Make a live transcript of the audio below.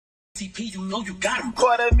TP, you know you got him.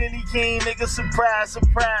 $250,000 king, nigga, surprise,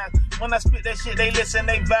 surprise. When I spit that shit, they listen,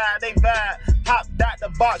 they vibe. Hopped out the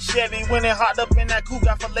box Chevy, went and hopped up in that coupe,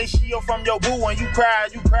 got fellatio from your boo, and you cried.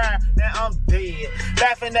 Now I'm dead.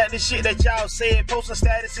 Laughing at the shit that y'all said, posting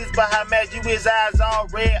statuses about how mad you is, eyes all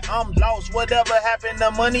red. I'm lost. Whatever happened to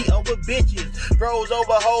money over bitches? Bros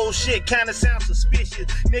over whole shit, kinda sounds suspicious.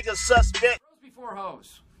 Niggas suspect. Bros before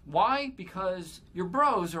hoes. Why? Because your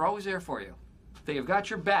bros are always there for you. They have got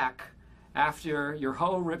your back after your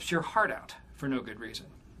hoe rips your heart out for no good reason.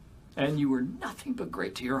 And you were nothing but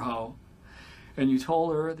great to your hoe. And you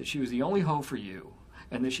told her that she was the only hoe for you.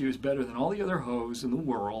 And that she was better than all the other hoes in the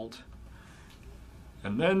world.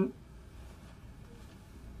 And then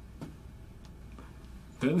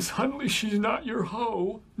suddenly she's not your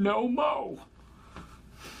hoe no mo.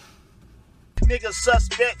 Nigga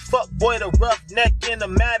suspect, fuck boy, the roughneck in a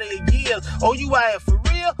matter of years. Oh, you out here for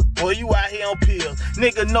real? Boy, you out here on pills.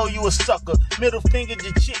 Nigga know you a sucker. Middle finger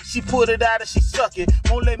your chick, she put it out and she suck it.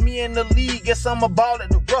 Won't let me in the league, guess I'm a ball at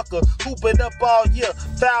the rucker. Hoop it up all year,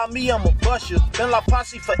 foul me, I'm a busher. Been like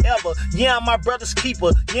posse forever, yeah, I'm my brother's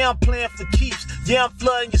keeper. Yeah, I'm playing for keeps, yeah, I'm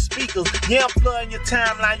flooding your speakers. Yeah, I'm flooding your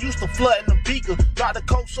timeline, used to flooding the beakers. Got the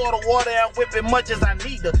coke, soda, water, and whip it much as I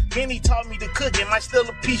need her. Then he taught me to cook it, might steal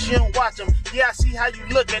a piece, you don't watch him. Yeah, I see how you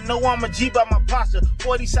lookin', know I'm a G by my posture.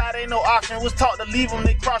 40 side ain't no option, was taught to leave them,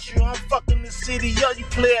 they cross you. I'm fucking the city, yo, you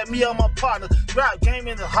play at me, I'm my partner. Rap game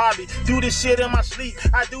is a hobby, do this shit in my sleep.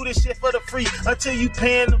 I do this shit for the free, until you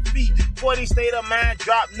paying the fee. 40 state of mind,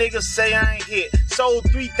 drop, niggas say I ain't hit. Sold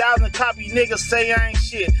 3,000 copy, niggas say I ain't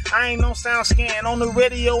shit. I ain't no sound scan, on the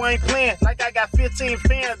radio I ain't playing. Like I got 15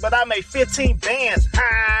 fans, but I made 15 bands.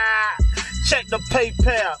 Ha! Check the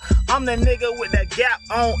PayPal, I'm the nigga with that gap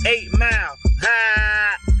on 8 Mile.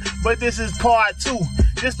 Ha! But this is part 2.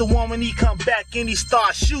 This the one when he come back and he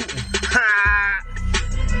start shooting. Ha!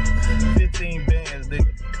 15 bands,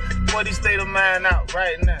 nigga. 40 state of mind out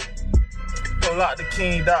right now.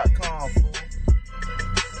 PollockDaKing.com, fool.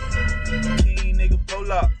 King nigga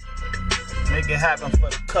Pollock. Make it happen for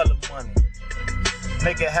the color money.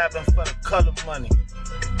 Make it happen for the color money.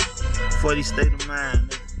 40 state of mind,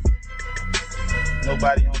 nigga.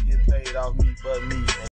 Nobody don't get paid off me but me, nigga.